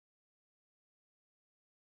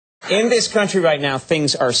In this country right now,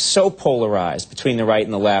 things are so polarized between the right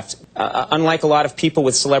and the left. Unlike a lot of people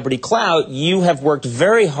with celebrity clout, you have worked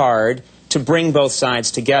very hard to bring both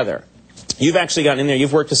sides together. You've actually gotten in there.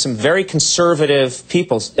 You've worked with some very conservative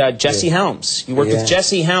people. Jesse Helms. You worked with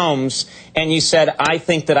Jesse Helms, and you said, I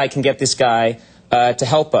think that I can get this guy to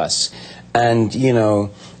help us. And, you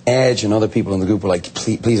know, Edge and other people in the group were like,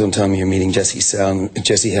 please don't tell me you're meeting Jesse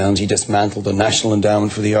Helms. He dismantled the National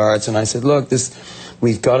Endowment for the Arts. And I said, look,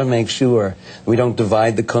 we've got to make sure we don't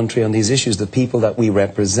divide the country on these issues. The people that we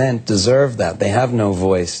represent deserve that. They have no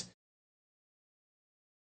voice.